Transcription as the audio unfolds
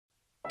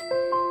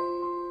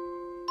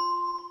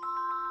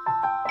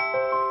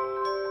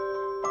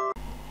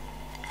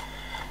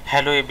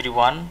Hello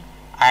everyone,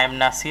 I am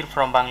Nasir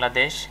from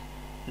Bangladesh.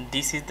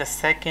 This is the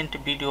second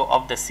video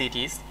of the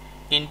series.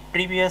 In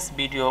previous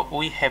video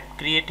we have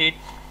created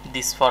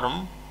this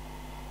form,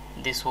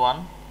 this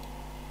one,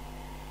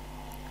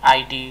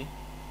 ID,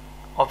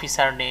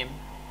 officer name,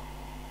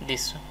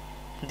 this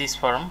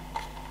form.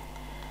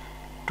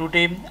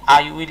 Today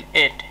I will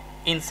add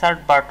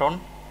insert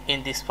button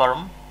in this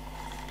form.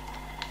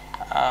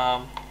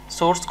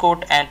 Source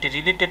code and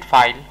related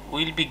file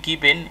will be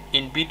given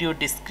in video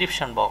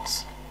description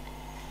box.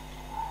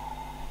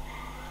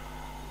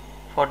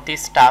 For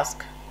this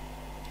task,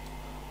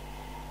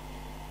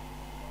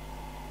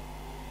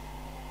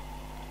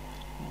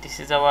 this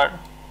is our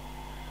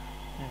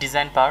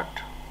design part,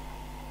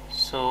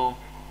 so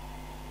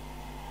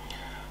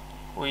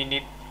we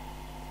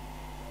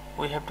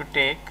have to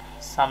take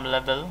some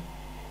label.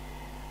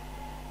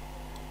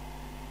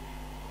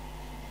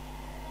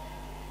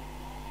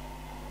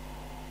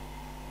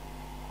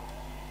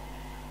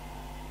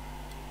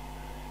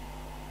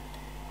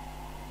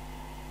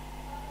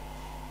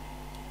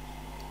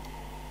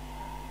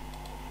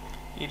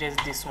 Erase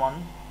this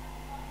one,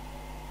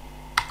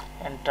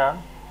 enter,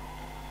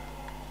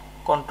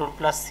 Ctrl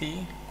plus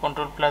C,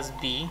 Ctrl plus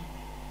B,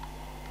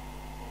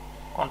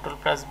 Ctrl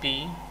plus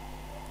B,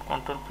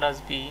 Ctrl plus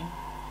B,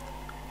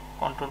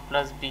 Ctrl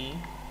plus B.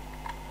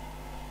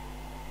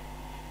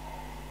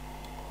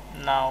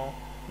 Now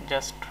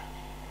just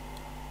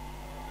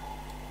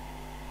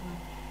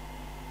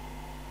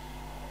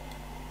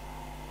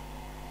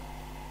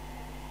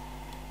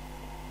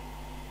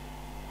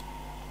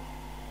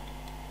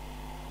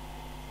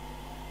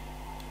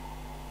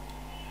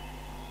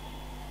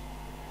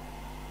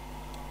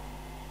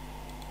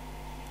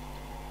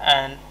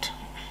and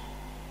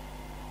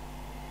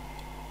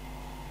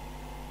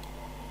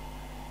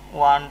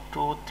 1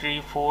 2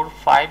 3 4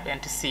 5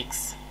 and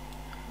 6,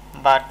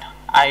 but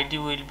ID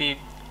will be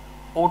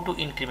auto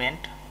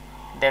increment,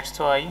 that's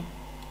why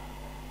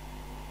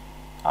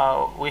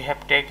we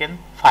have taken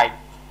 5.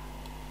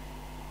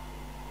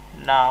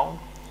 Now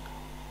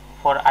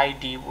for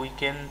ID we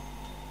can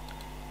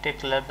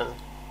take label.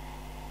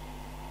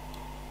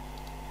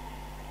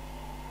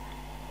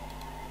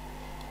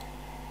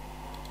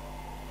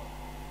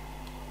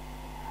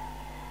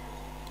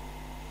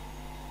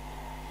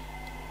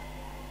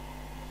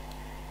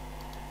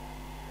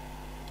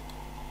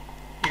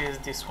 Is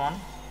this one,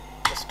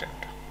 just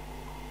enter.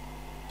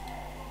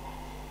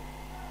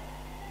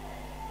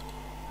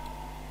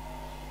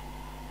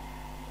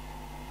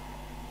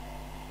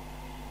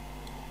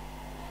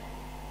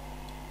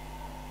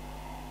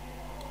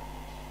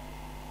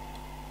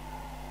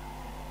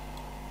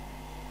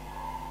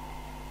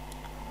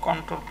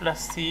 Ctrl plus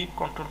C,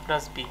 Ctrl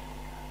plus B,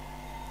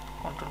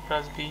 Ctrl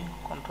plus B,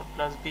 Ctrl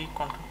plus B,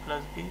 Ctrl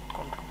plus B,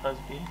 Ctrl plus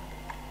B.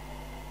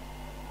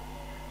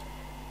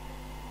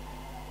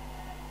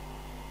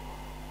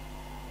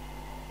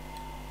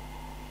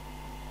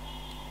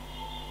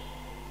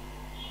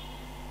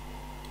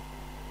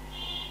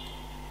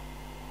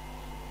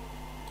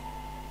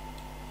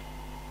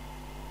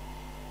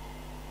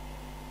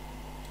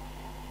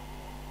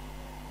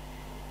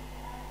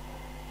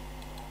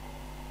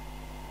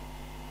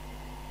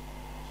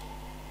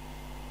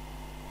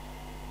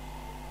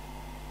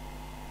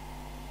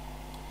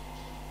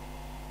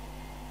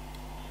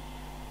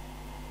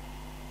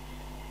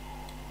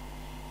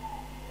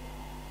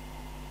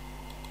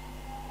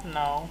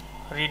 Now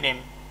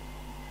rename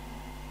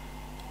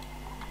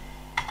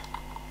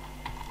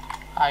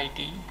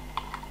ID,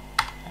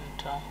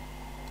 enter,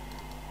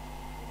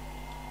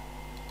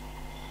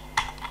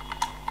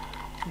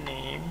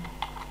 name,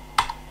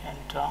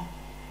 enter,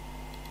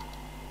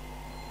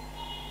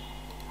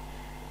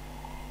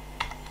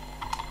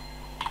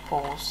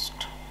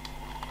 post,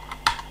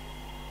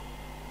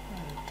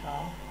 enter,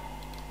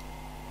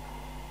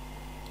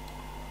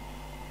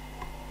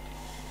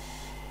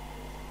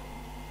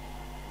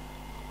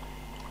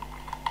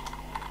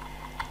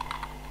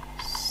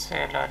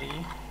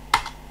 salary,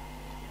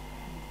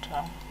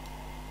 enter,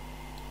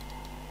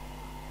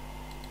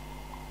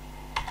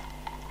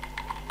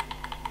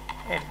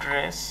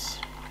 address,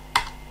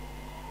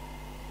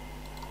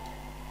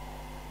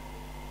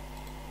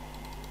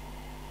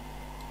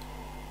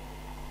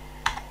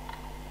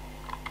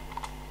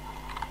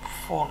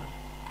 phone,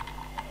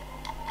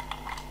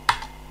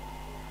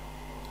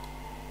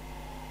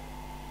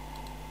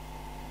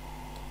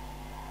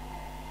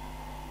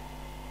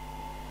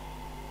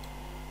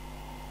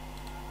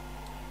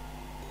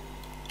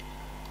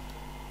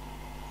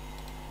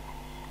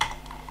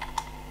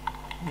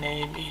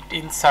 name it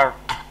insert,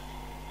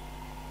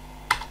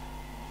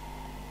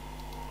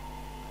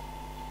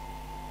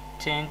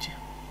 change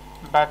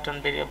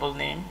button variable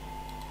name.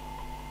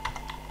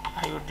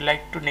 I would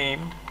like to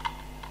name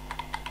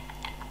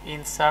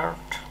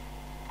insert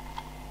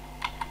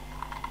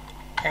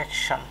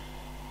action.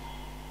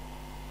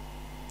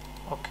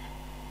 Okay,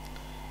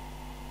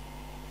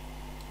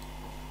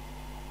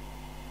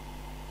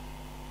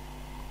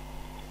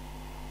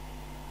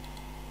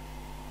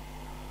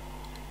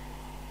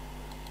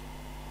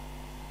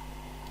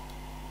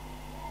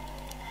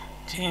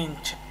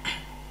 change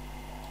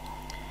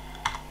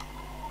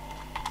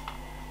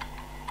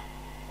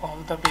all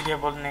the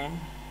variable name.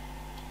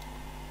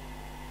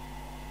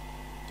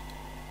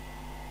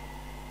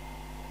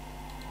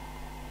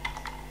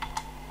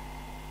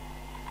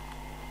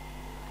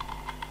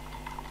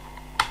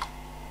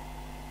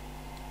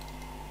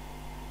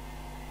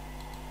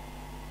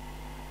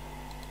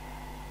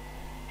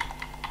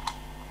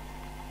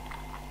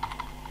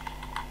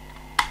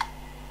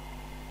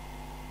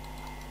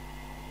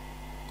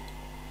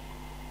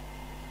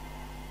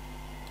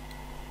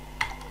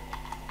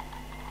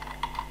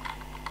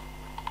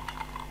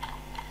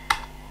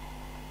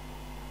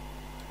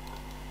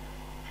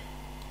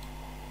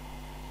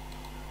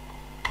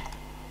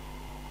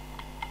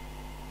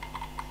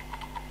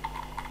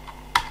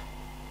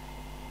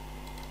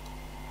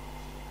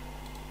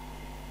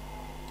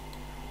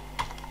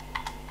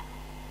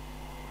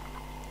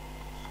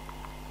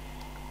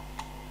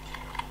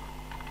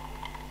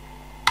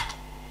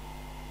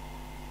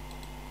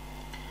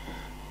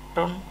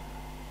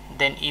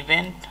 Then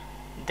event,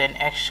 then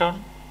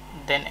action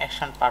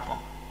perform.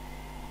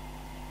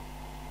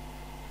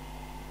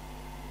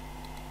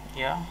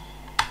 Yeah,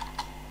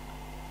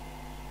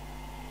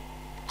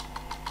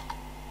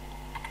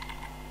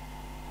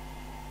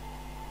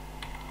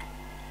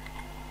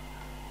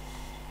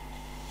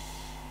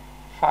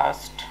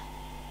 first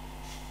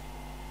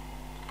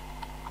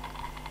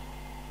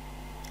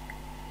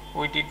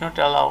we did not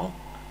allow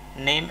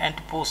name and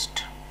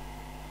post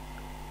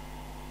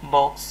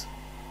box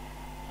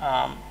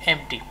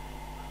empty,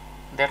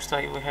 that's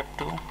why we have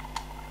to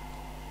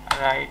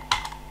write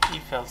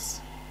if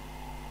else.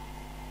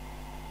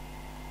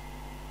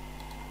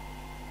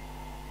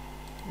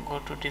 Go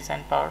to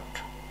design part,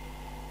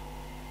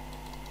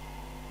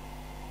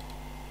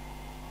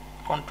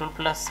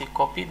 Ctrl+C,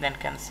 copy, then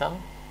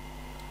cancel.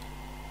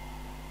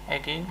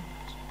 Again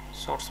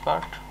source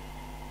part,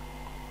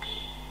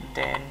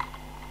 then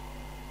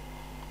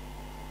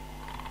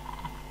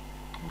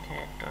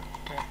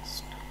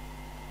get.text,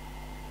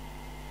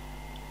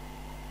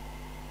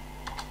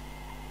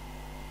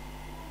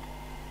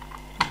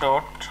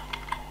 dot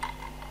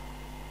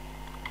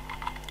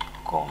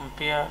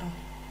compare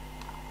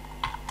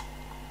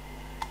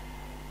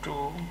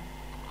to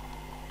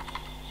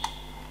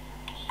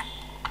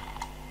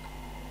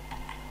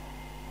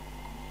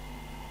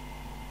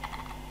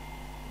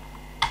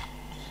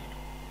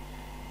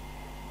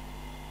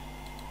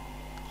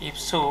if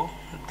so,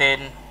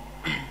 then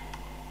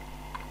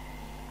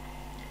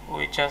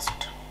we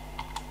just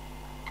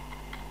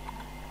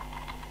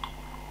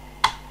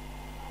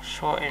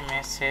show a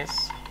message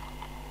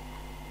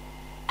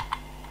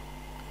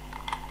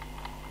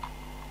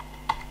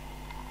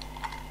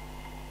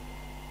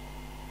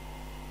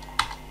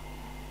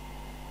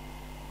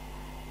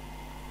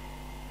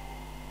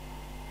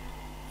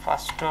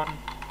first one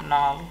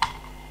null,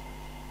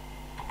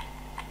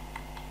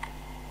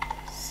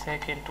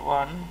 second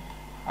one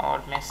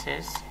our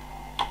message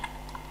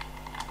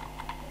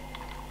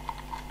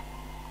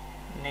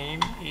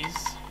name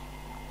is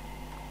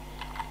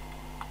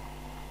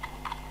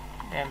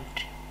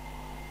empty.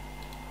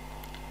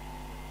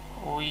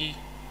 We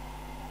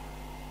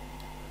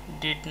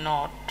did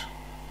not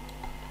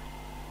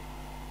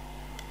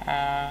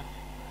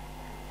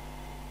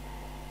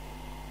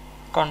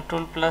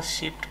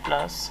Ctrl+Shift+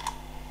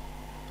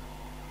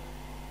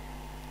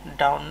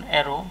 down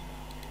arrow,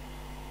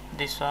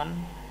 this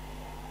one,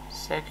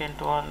 second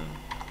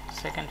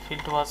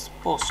field was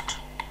post,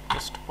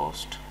 just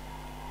post,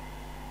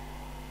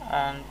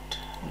 and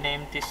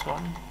name this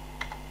one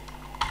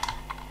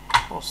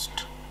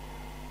post,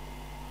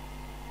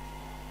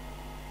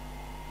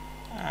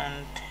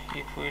 and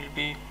it will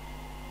be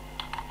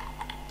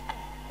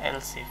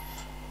else if,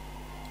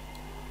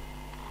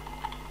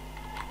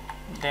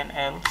 then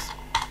else,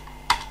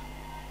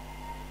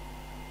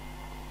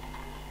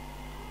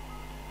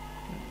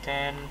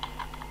 then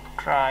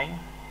try,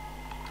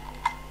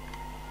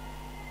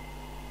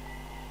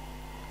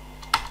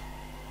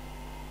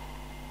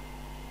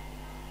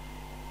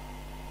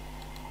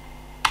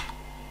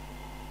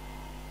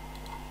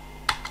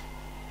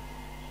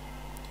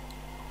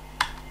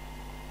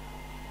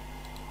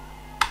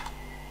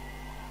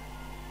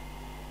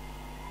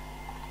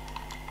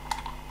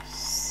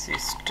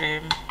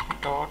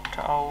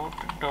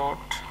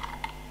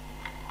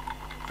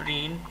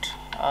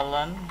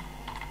 system.out.println,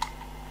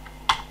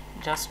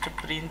 just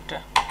print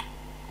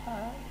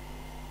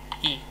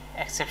e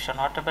exception,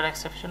 whatever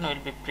exception will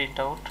be print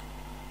out,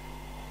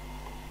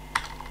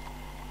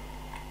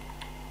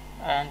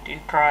 and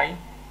in try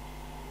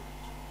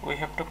we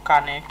have to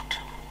connect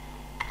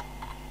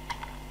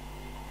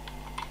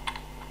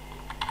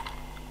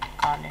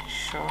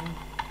connection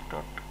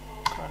dot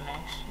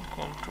connect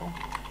equal to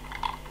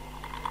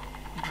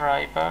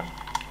driver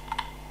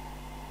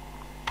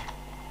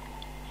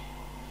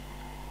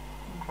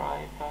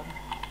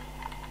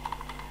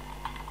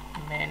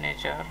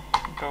manager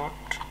dot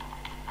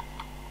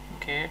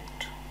get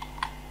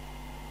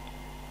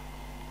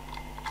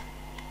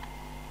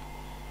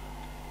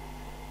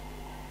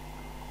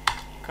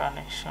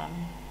connection.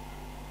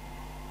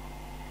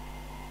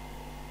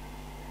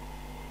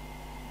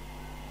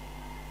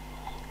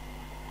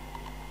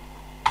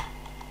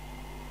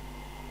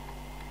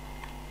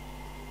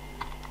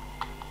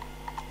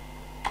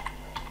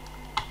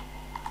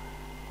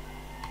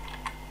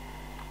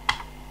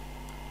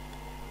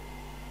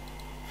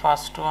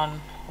 First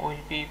one will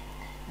be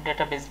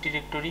database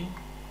directory.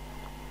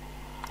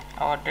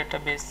 Our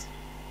database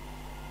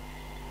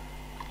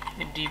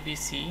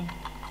dbc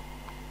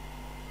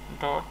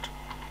dot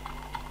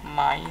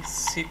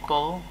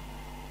mysql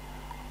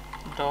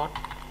dot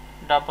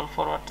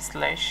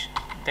 //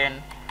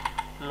 then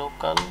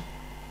local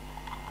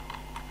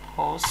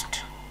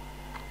host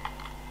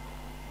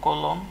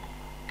colon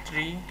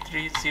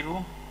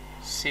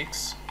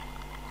 3306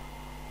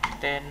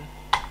 then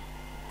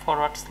 /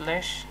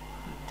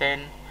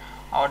 then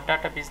our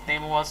database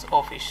name was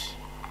office.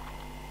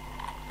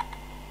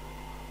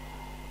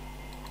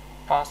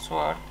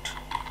 Password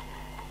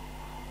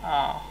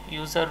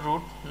user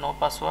root, no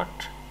password.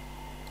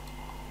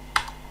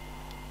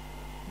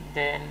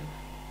 Then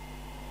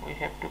we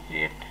have to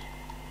create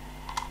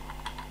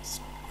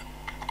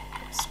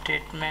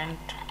statement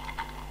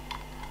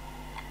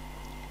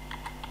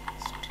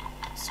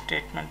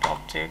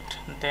object,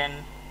 then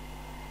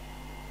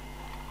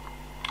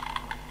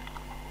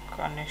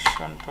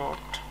connection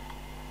dot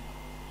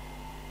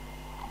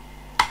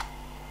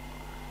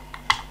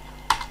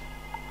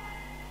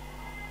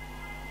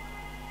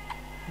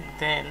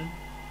then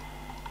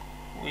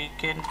we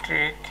can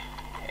take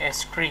a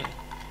string,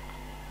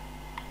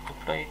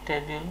 apply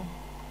table,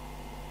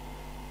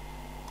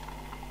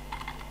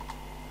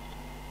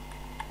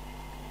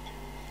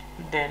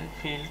 then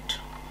field.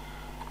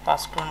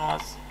 First one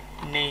was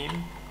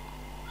name,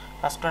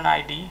 first one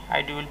id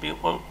will be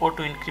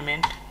auto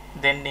increment,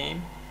 then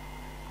name,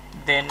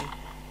 then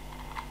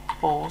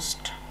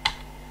post,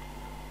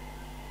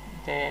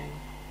 then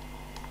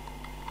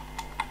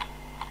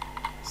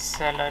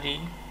salary,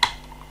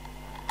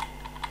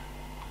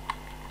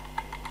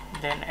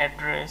 then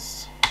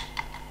address,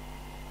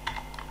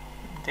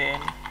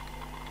 then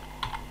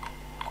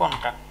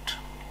contact.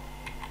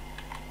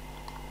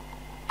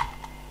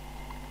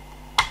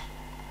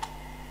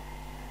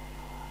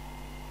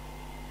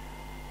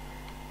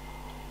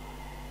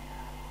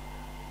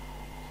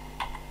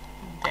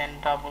 Then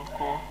double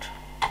quote,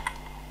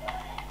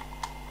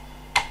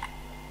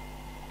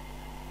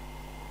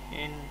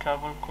 in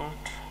double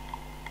quote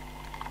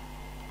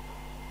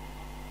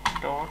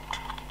dot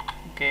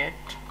get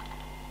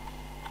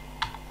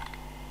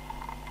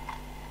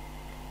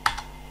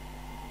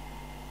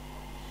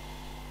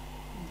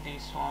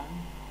this one,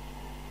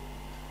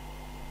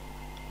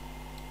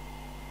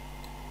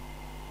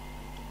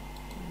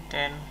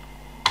 then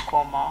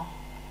comma,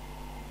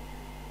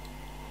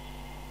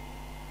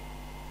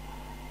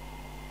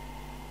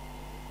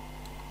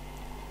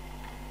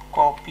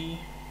 copy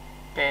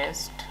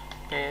paste.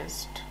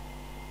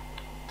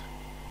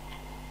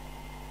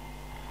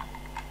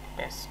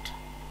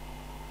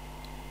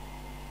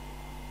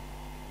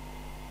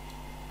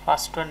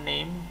 First one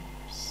name,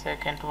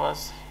 second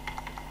was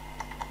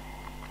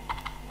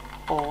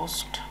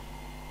post,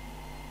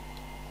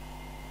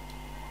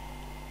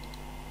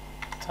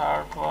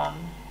 third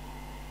one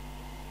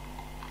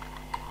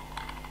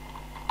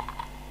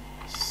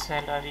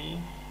salary,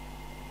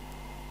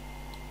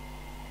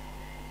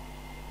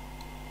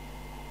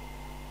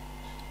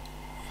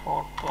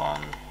 fourth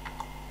one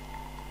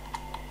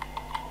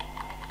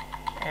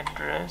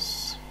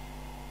address,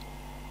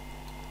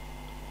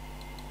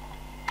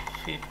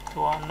 fifth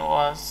one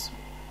was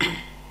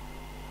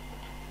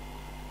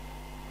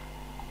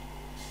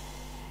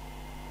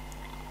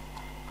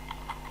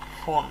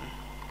phone.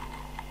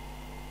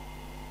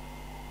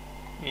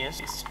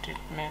 Yes,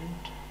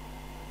 statement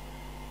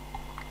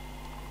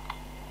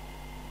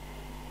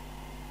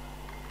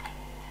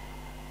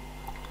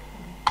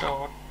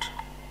dot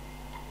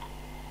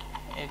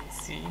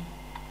execute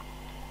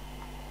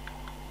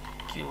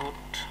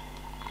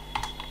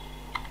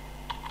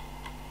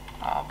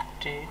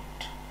update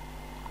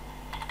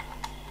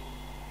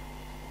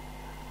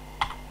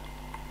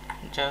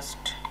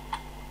just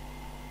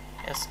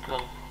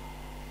SQL.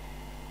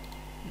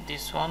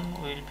 This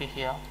one will be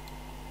here.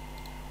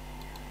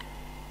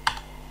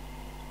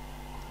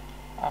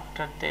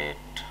 After that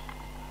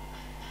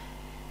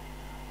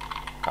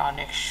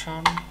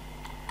connection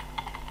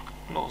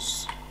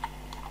close.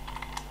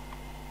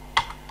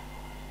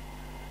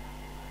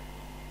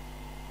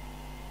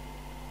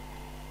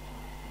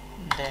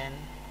 Then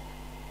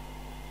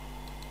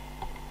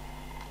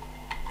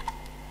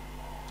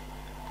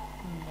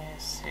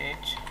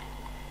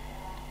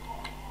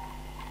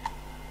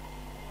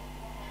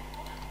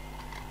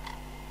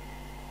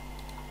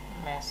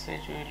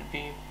message will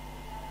be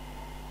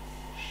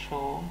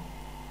show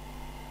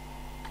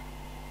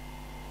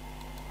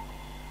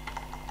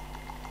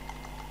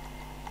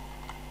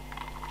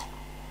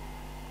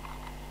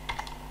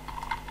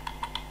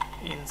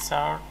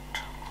insert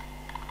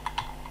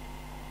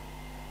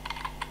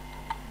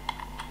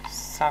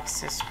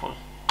successful.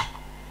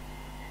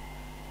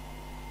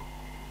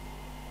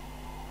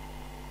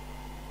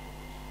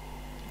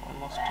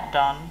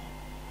 done,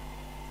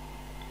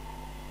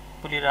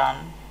 fully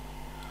run.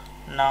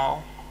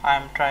 Now I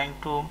am trying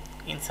to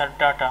insert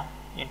data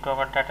into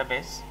our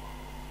database.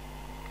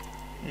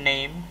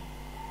 Name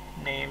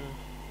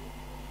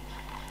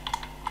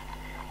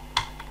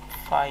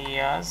 5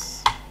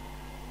 years,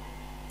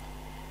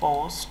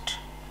 post,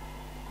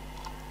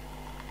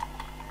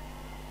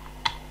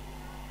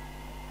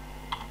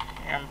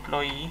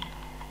 employee,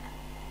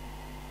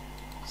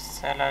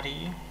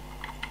 salary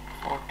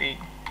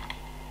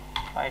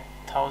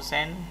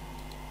 45,000,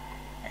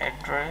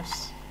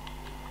 address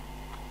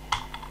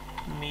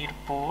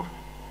Mirpur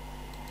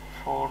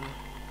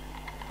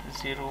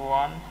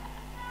 401,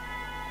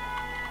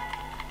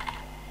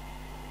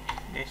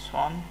 this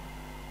one,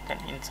 then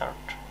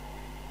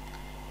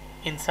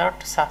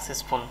insert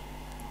successful.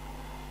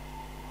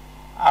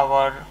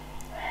 Our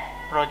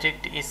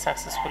project is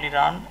successfully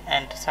run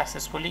and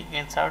successfully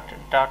insert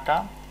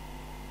data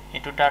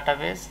into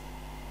database,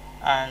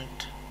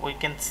 and we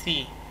can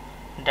see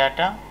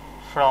data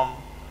from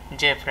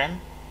JFrame,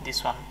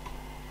 this one.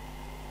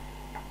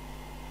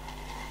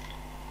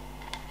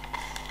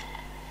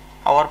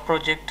 Our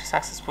project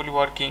successfully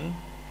working.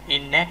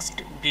 In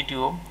next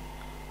video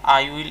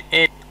I will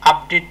add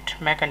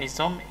update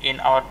mechanism in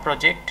our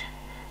project.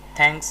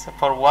 Thanks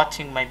for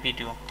watching my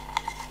video.